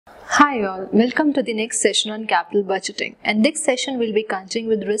Hi all, welcome to the next session on capital budgeting, and this session will be continuing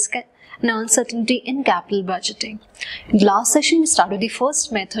with risk and uncertainty in capital budgeting. In the last session we started the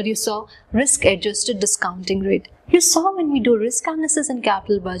first method. You saw risk adjusted discounting rate. You saw when we do risk analysis in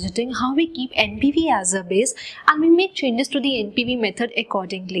capital budgeting how we keep NPV as a base and we make changes to the NPV method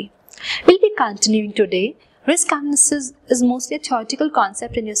accordingly. We'll be continuing today. Risk analysis is mostly a theoretical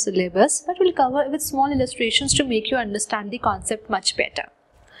concept in your syllabus, but we'll cover it with small illustrations to make you understand the concept much better.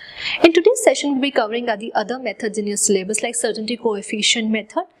 In today's session, we'll be covering the other methods in your syllabus like certainty coefficient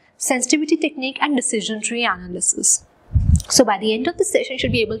method, sensitivity technique and decision tree analysis. So by the end of the session, you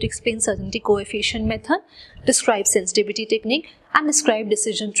should be able to explain certainty coefficient method, describe sensitivity technique and describe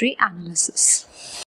decision tree analysis.